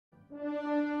Look!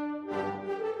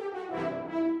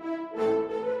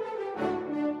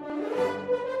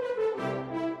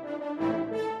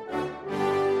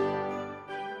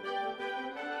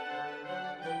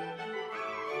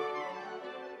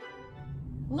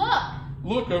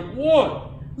 Look at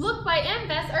what? Look by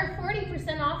Invest are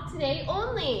 40% off today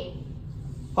only.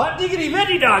 Hot diggity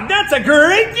Betty dog, that's a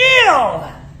great deal!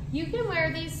 You can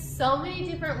wear these so many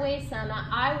different ways, Santa.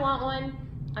 I want one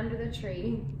under the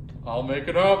tree. I'll make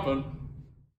it happen.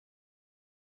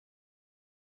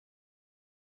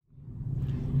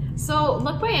 So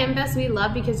Look by Invest we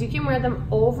love because you can wear them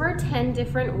over 10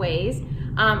 different ways.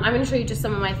 I'm going to show you just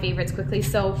some of my favorites quickly.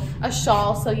 So a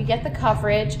shawl, so you get the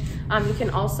coverage. You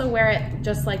can also wear it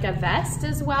just like a vest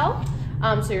as well.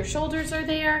 So your shoulders are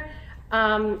there.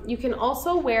 You can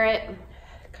also wear it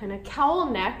kind of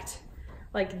cowl necked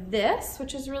like this,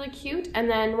 which is really cute. And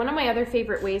then one of my other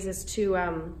favorite ways is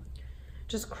to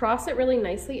just cross it really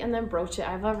nicely and then brooch it.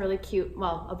 I have a really cute,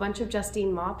 well, a bunch of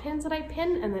Justine Ma pins that I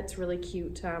pin, and it's really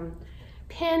cute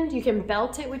pinned. You can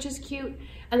belt it, which is cute.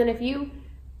 And then if you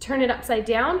turn it upside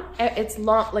down, it's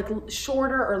long, like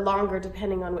shorter or longer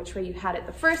depending on which way you had it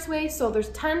the first way. So there's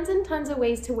tons and tons of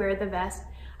ways to wear the vest.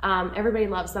 Everybody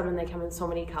loves them and they come in so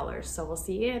many colors. So we'll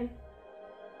see you in.